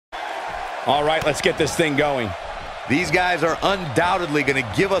All right, let's get this thing going. These guys are undoubtedly going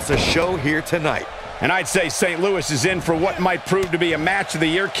to give us a show here tonight. And I'd say St. Louis is in for what might prove to be a Match of the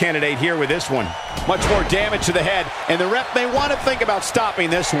Year candidate here with this one. Much more damage to the head, and the ref may want to think about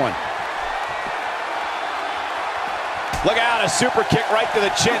stopping this one. Look out, a super kick right to the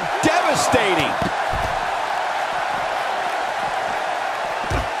chin. Devastating.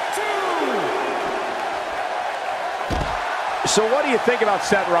 So what do you think about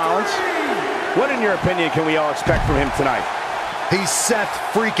Seth Rollins? What, in your opinion, can we all expect from him tonight? He's Seth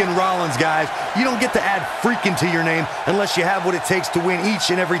freaking Rollins, guys. You don't get to add freaking to your name unless you have what it takes to win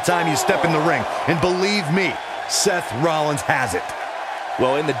each and every time you step in the ring. And believe me, Seth Rollins has it.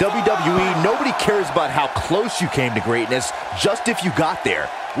 Well, in the WWE, nobody cares about how close you came to greatness, just if you got there.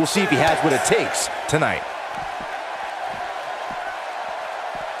 We'll see if he has what it takes tonight.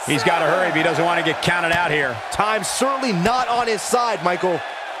 He's got to hurry if he doesn't want to get counted out here. Time's certainly not on his side, Michael.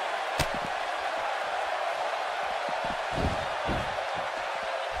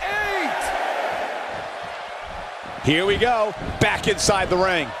 Here we go, back inside the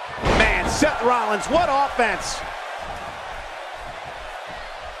ring. Man, Seth Rollins, what offense!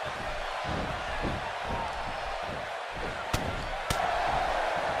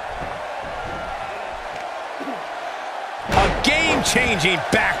 A game-changing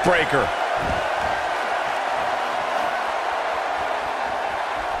backbreaker.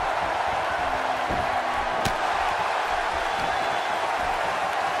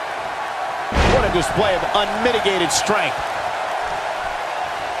 What a display of unmitigated strength.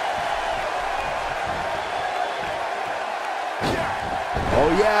 Oh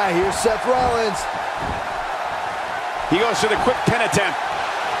yeah, here's Seth Rollins. He goes for the quick pin attempt.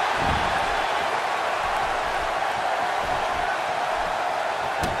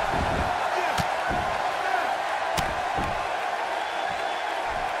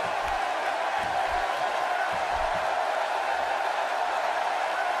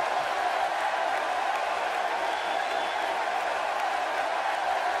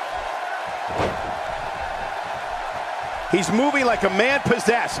 He's moving like a man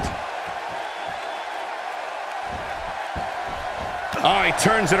possessed. Oh, he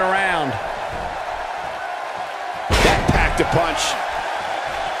turns it around. That packed a punch.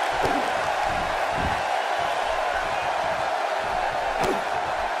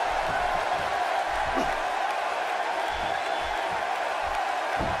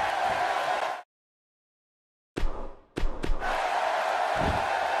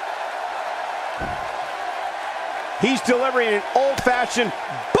 He's delivering an old-fashioned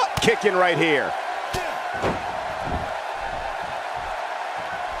butt-kicking right here.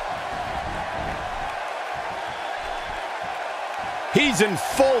 He's in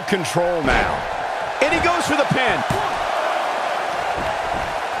full control now. And he goes for the pin.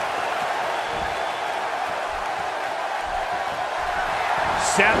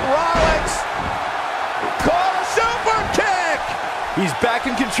 Seth Rollins. Call a super kick. He's back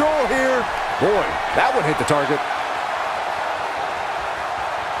in control here. Boy, that one hit the target.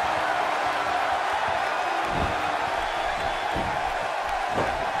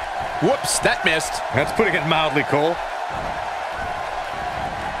 Whoops, that missed. That's putting it mildly, Cole.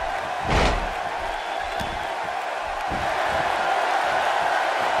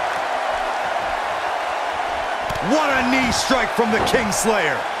 What a knee strike from the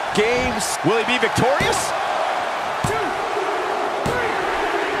Kingslayer. Games. Will he be victorious? 2, 3.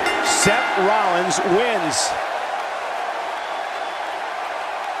 Seth Rollins wins.